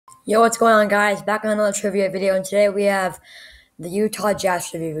Yo, what's going on, guys? Back on another trivia video, and today we have the Utah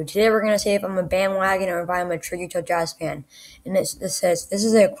Jazz review. Today we're going to see if I'm a bandwagon or if I'm a true Utah Jazz fan. And this says, this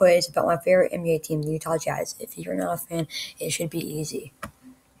is a quiz about my favorite NBA team, the Utah Jazz. If you're not a fan, it should be easy.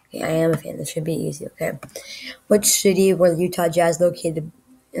 Okay, I am a fan. This should be easy, okay? Which city were the Utah Jazz located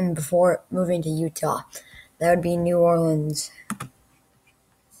in before moving to Utah? That would be New Orleans.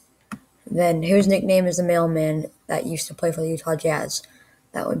 Then, whose nickname is the mailman that used to play for the Utah Jazz?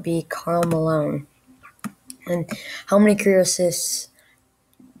 That would be Karl Malone. And how many career assists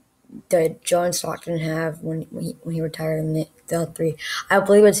did John Stockton have when he retired in the 2003? I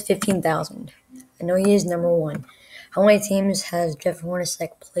believe it's 15,000. I know he is number one. How many teams has Jeff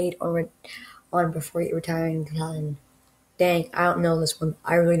Hornacek played on before he retired in 2000? Dang, I don't know this one.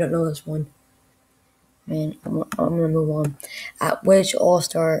 I really don't know this one. Man, I'm going to move on. At which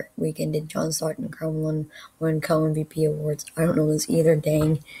All-Star weekend did John Stockton and Karl Malone win co-MVP awards? I don't know this either,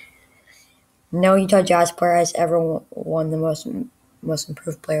 dang. No Utah Jazz player has ever won the most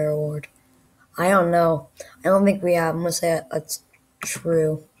improved player award. I don't know. I don't think we have. I'm gonna say that's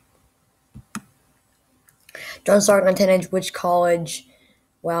true. John Stockton attended which college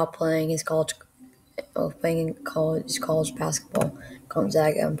while playing his college basketball?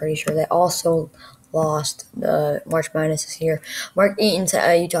 Gonzaga. I'm pretty sure they also lost the March Madness this year. Mark Eaton set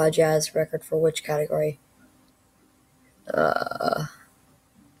a Utah Jazz record for which category?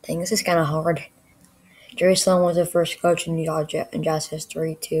 Dang, this is kind of hard. Jerry Sloan was the first coach in Utah Jazz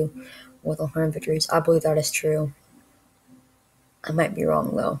history with 100 victories. I believe that is true. I might be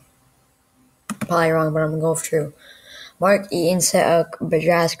wrong, though. Probably wrong, but I'm going to go with true. Mark Eaton set a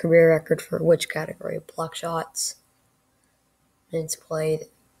Jazz career record for which category? Block shots, minutes played,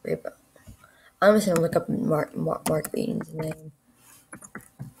 rebound. I'm just going to look up Mark Eaton's name.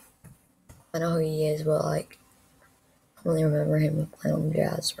 I know who he is, but, I only remember him playing on the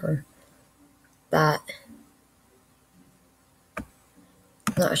Jazz or that.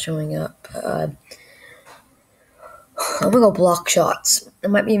 Not showing up. I'm gonna go block shots. It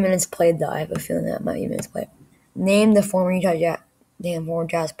might be minutes played, though. I have a feeling that might be minutes played. Name the former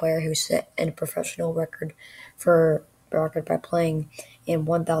Jazz player who set a professional record by playing in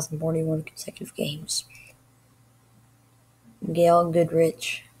 1,041 consecutive games. Gail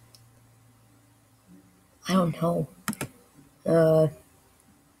Goodrich. I don't know.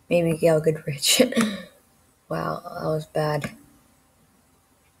 Maybe Gail Goodrich. Wow, that was bad.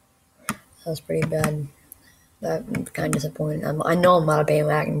 That was pretty bad. I'm kind of disappointed. I know I'm not a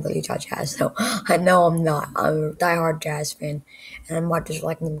bandwagon for the Utah Jazz, so I know I'm not. I'm a diehard Jazz fan, and I'm not just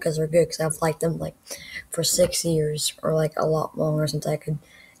liking them because they're good, because I've liked them for 6 years or a lot longer since I could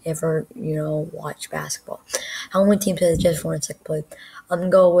ever watch basketball. How many teams has Jeff Hornacek played? I'm gonna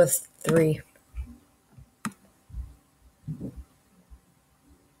go with 3.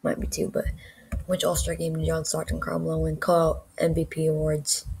 Might be 2, but which All-Star game did John Stockton and Karl Malone win MVP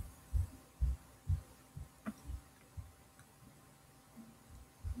awards?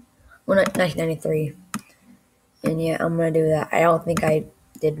 Well, 1993. And yeah, I'm going to do that. I don't think I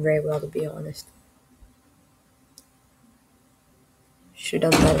did very well, to be honest. Should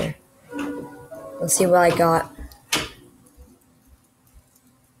have done better. Let's see what I got.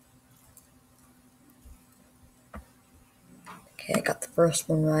 Okay, I got the first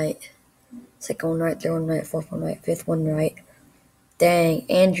one right. Second one right, third one right, fourth one right, fifth one right. Dang,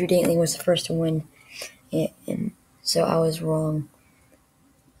 Andrew Dantley was the first to win. And so I was wrong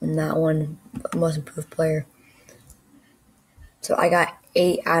on that one, most improved player. So I got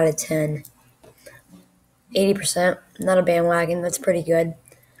 8 out of 10. 80%, not a bandwagon. That's pretty good.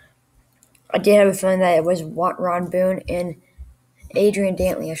 I did have a feeling that it was Ron Boone and Adrian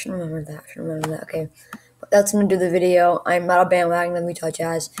Dantley. I should remember that. Okay. But that's going to do the video. I'm not a bandwagon of Utah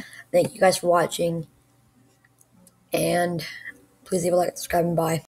Jazz. Thank you guys for watching. And please leave a like, subscribe, and bye.